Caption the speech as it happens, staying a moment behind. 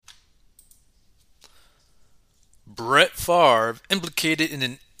Brett Favre implicated in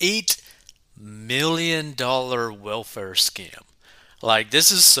an $8 million welfare scam. Like, this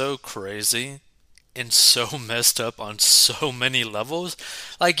is so crazy and so messed up on so many levels.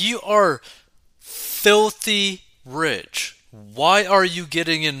 Like, you are filthy rich. Why are you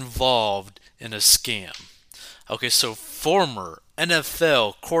getting involved in a scam? Okay, so former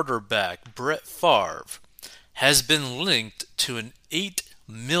NFL quarterback Brett Favre has been linked to an $8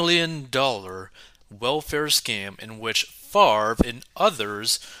 million welfare scam in which Favre and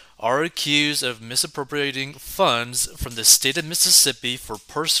others are accused of misappropriating funds from the state of Mississippi for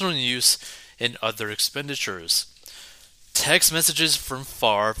personal use and other expenditures. Text messages from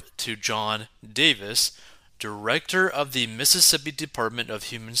Favre to John Davis, director of the Mississippi Department of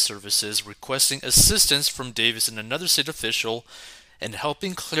Human Services, requesting assistance from Davis and another state official in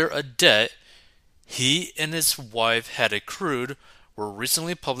helping clear a debt he and his wife had accrued, were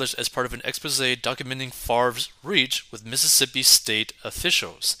recently published as part of an expose documenting Favre's reach with Mississippi state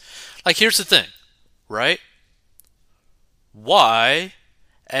officials. Like, here's the thing, right? Why,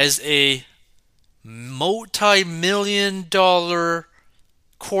 as a multi-million dollar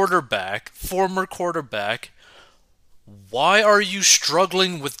quarterback, former quarterback, why are you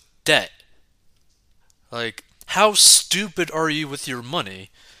struggling with debt? Like, how stupid are you with your money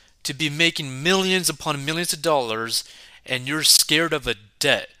to be making millions upon millions of dollars and you're scared of a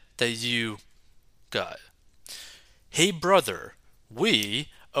debt that you got? Hey brother, we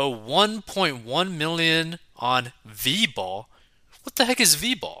owe 1.1 million on V-ball. What the heck is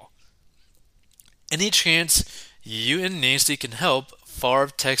V-ball? Any chance you and Nancy can help? Favre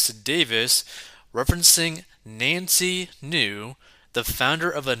texted Davis, referencing Nancy New, the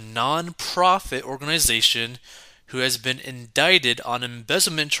founder of a non-profit organization who has been indicted on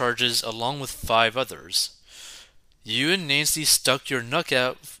embezzlement charges along with five others. You and Nancy stuck your neck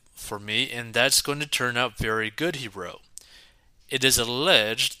out for me, and that's going to turn out very good, he wrote. It is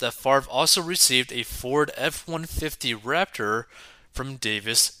alleged that Favre also received a Ford F-150 Raptor from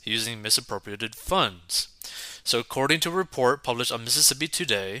Davis using misappropriated funds. So according to a report published on Mississippi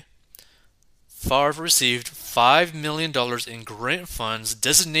Today, Favre received $5 million in grant funds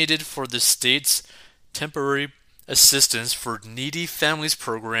designated for the state's temporary assistance for needy families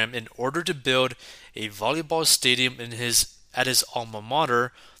program in order to build a volleyball stadium at his alma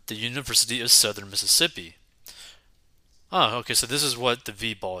mater, the University of Southern Mississippi. Oh, okay, so this is what the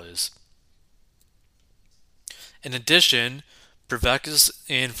V-ball is. In addition, Prevacus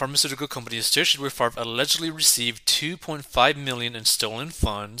and pharmaceutical companies associated with Favre allegedly received $2.5 million in stolen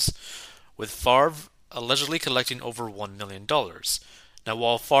funds, with Favre allegedly collecting over $1 million. Now,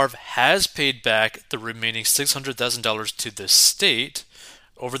 while Favre has paid back the remaining $600,000 to the state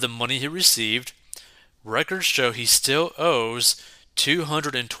over the money he received, records show he still owes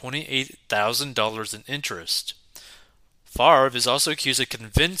 $228,000 in interest. Favre is also accused of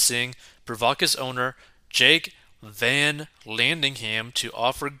convincing Prevacus owner Jake Van Landingham to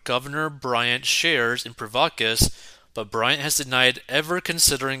offer Governor Bryant shares in Prevacus, but Bryant has denied ever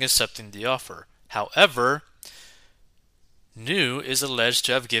considering accepting the offer. However, New is alleged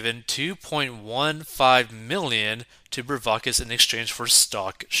to have given $2.15 million to Prevacus in exchange for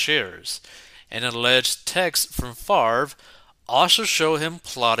stock shares. An alleged text from Favre also show him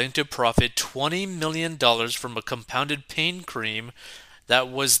plotting to profit $20 million from a compounded pain cream that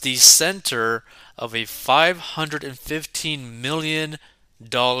was the center of a $515 million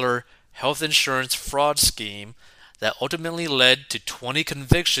health insurance fraud scheme that ultimately led to 20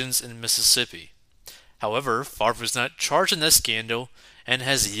 convictions in Mississippi. However, Favre was not charged in that scandal and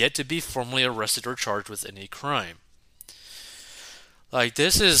has yet to be formally arrested or charged with any crime. Like,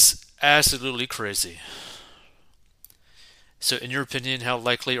 this is absolutely crazy. So, in your opinion, how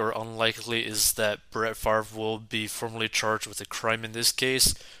likely or unlikely is that Brett Favre will be formally charged with a crime in this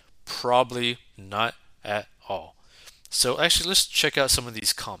case? Probably not at all. So, actually, let's check out some of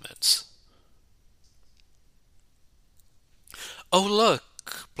these comments. Oh, look!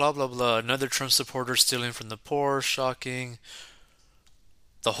 Blah, blah, blah. Another Trump supporter stealing from the poor. Shocking.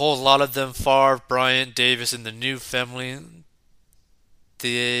 The whole lot of them, Favre, Bryant, Davis, and the new family,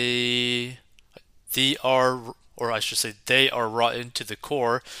 they are, or I should say, they are rotten to the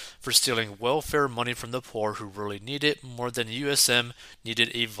core for stealing welfare money from the poor who really need it more than USM needed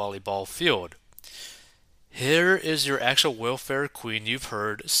a volleyball field. Here is your actual welfare queen you've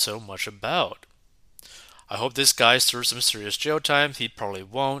heard so much about. I hope this guy serves some serious jail time. He probably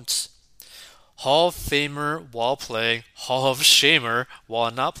won't. Hall of Famer while playing, Hall of Shamer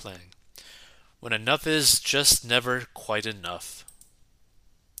while not playing. When enough is just never quite enough.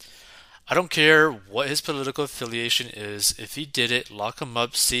 I don't care what his political affiliation is. If he did it, lock him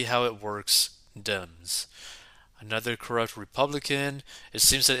up, see how it works. Dems. another corrupt Republican. It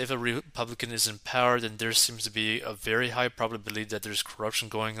seems that if a Republican is in power, then there seems to be a very high probability that there's corruption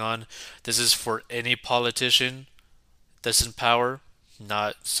going on. This is for any politician that's in power,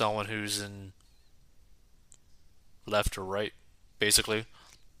 not someone who's in left or right, basically.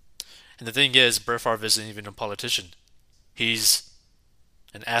 And the thing is, Brett Favre isn't even a politician. He's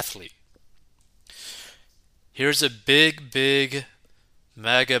an athlete. Here's a big, big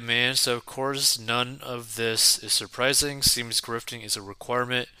MAGA man, so of course none of this is surprising. Seems grifting is a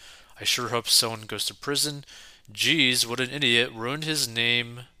requirement. I sure hope someone goes to prison. Geez, what an idiot. Ruined his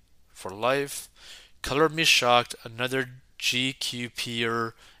name for life. Color me shocked. Another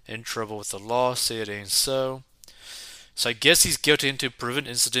GQPer in trouble with the law. Say it ain't so. So I guess he's guilty until proven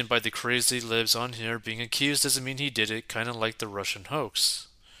incident by the crazy libs on here. Being accused doesn't mean he did it, kind of like the Russian hoax.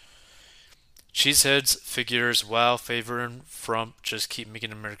 Cheeseheads figures, wow, favoring Trump, just keep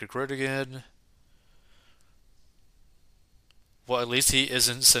making America great again. Well, at least he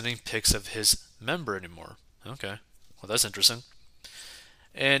isn't sending pics of his member anymore. Okay, well, that's interesting.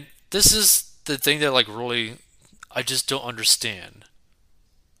 And this is the thing that, like, really, I just don't understand,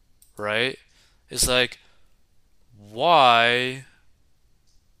 right? It's like, why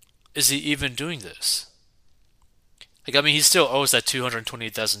is he even doing this? Like, I mean, he still owes that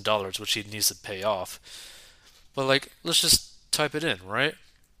 $228,000, which he needs to pay off. But, like, let's just type it in, right?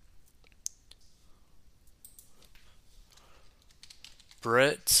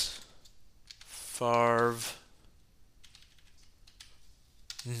 Brett Favre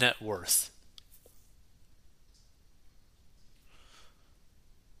net worth.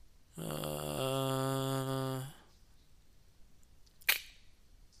 Uh,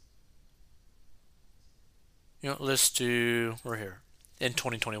 let's do, we're here. In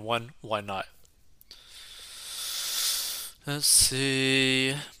 2021, why not? Let's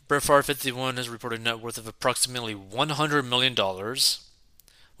see. Brett Favre, 51, has reported net worth of approximately $100 million.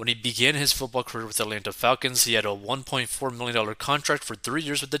 When he began his football career with the Atlanta Falcons, he had a $1.4 million contract for 3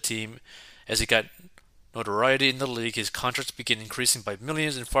 years with the team. As he got notoriety in the league, his contracts began increasing by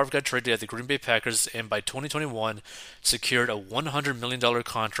millions, and Favre got traded at the Green Bay Packers, and by 2021 secured a $100 million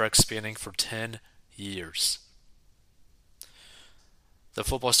contract spanning for 10 years. The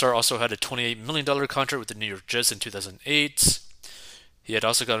football star also had a $28 million contract with the New York Jets in 2008. He had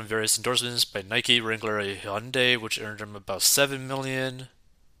also gotten various endorsements by Nike, Wrangler, and Hyundai, which earned him about $7 million.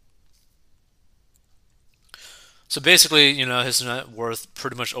 So basically, his net worth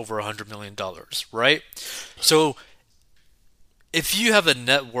pretty much over $100 million, right? So if you have a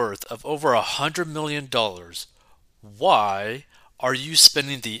net worth of over $100 million, why are you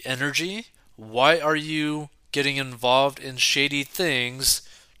spending the energy? Why are you getting involved in shady things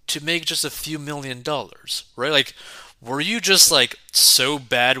to make just a few $1,000,000, right? Like, were you just like so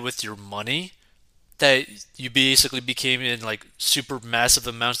bad with your money that you basically became in like super massive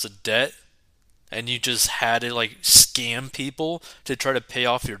amounts of debt and you just had to like scam people to try to pay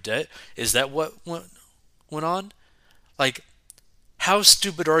off your debt? Is that what went on? Like, how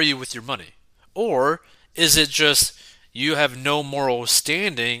stupid are you with your money? Or is it just you have no moral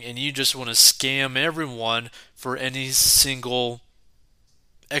standing and you just want to scam everyone for any single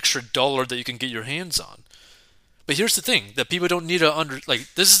extra dollar that you can get your hands on? But here's the thing that people don't need to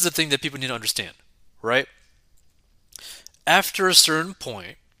this is the thing that people need to understand, right? After a certain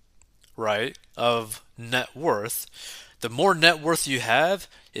point, right, of net worth, the more net worth you have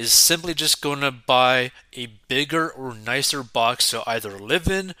is simply just going to buy a bigger or nicer box to either live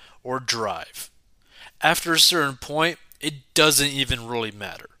in or drive. After a certain point, it doesn't even really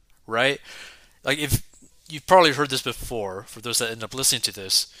matter, right? Like, if you've probably heard this before, for those that end up listening to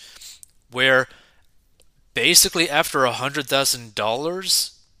this, where basically after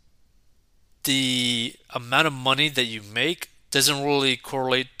 $100,000, the amount of money that you make doesn't really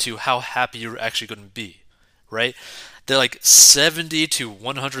correlate to how happy you're actually going to be, right? They're like $70,000 to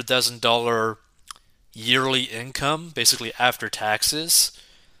 $100,000 yearly income, basically after taxes,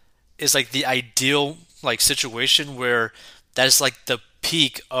 is like the ideal like situation where that's like the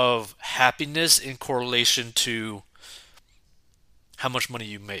peak of happiness in correlation to how much money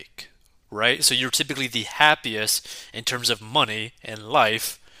you make, right? So you're typically the happiest in terms of money and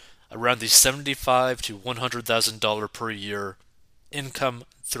life around the $75,000 to $100,000 per year income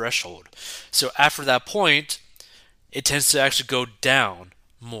threshold. So after that point, it tends to actually go down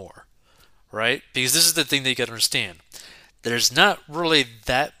more, right? Because this is the thing that you got to understand. There's not really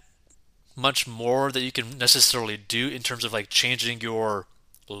that much more that you can necessarily do in terms of like changing your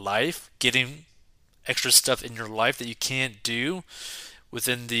life, getting extra stuff in your life that you can't do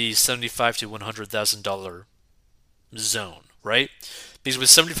within the $75,000 to $100,000 zone, right? Because with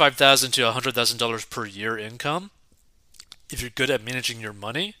 $75,000 to $100,000 per year income, if you're good at managing your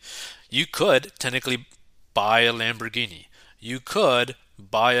money, you could technically buy a Lamborghini. You could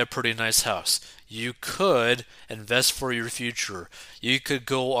buy a pretty nice house. You could invest for your future. You could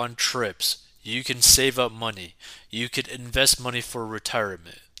go on trips. You can save up money. You could invest money for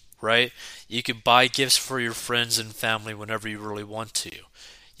retirement, right? You could buy gifts for your friends and family whenever you really want to.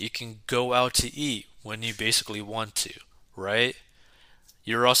 You can go out to eat when you basically want to, right?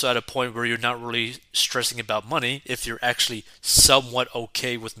 You're also at a point where you're not really stressing about money if you're actually somewhat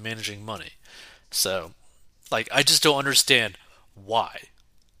okay with managing money. So, like, I just don't understand why,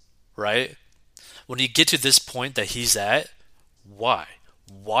 right? When you get to this point that he's at, why?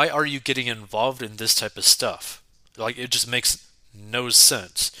 Why are you getting involved in this type of stuff? Like, it just makes no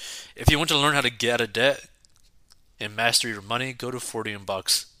sense. If you want to learn how to get out of debt and master your money, go to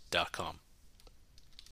 40inbucks.com.